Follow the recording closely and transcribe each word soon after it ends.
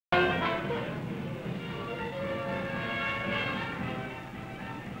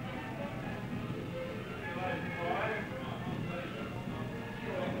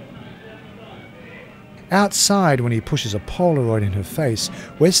Outside, when he pushes a Polaroid in her face,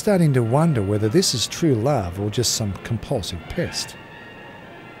 we're starting to wonder whether this is true love or just some compulsive pest.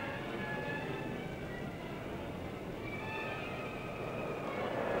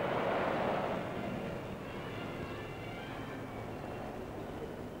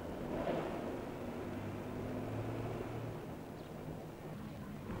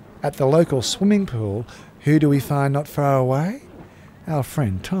 At the local swimming pool, who do we find not far away? Our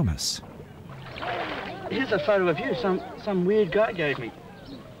friend Thomas. Here's a photo of you some weird guy gave me.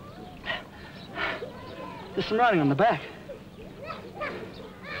 There's some writing on the back.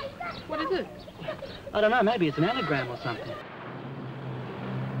 What is it? I don't know, maybe it's an anagram or something.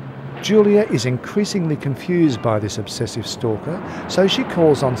 Julia is increasingly confused by this obsessive stalker, so she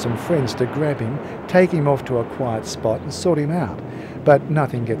calls on some friends to grab him, take him off to a quiet spot and sort him out. But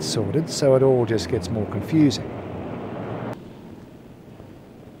nothing gets sorted, so it all just gets more confusing.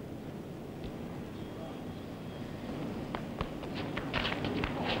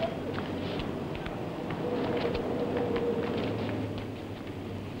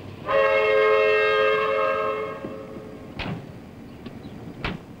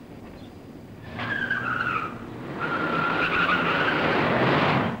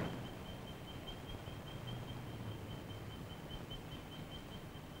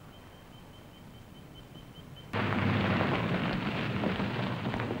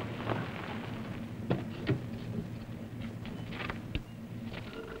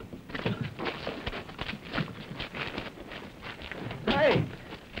 Hey,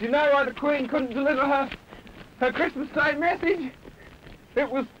 do you know why the Queen couldn't deliver her Christmas Day message?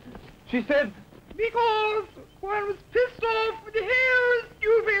 She said, because one was pissed off with the hair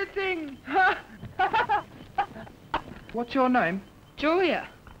stupid thing. What's your name? Julia.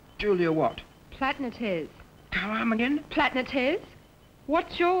 Julia what? Platnetes. Come again? Platnetes?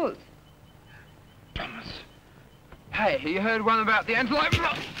 What's yours? Thomas. Hey, you heard one about the antelope?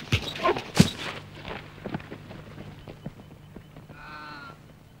 Oh.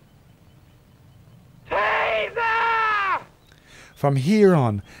 From here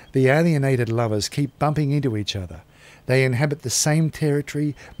on, the alienated lovers keep bumping into each other. They inhabit the same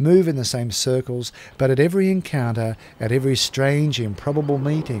territory, move in the same circles, but at every encounter, at every strange, improbable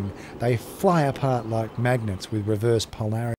meeting, they fly apart like magnets with reverse polarity.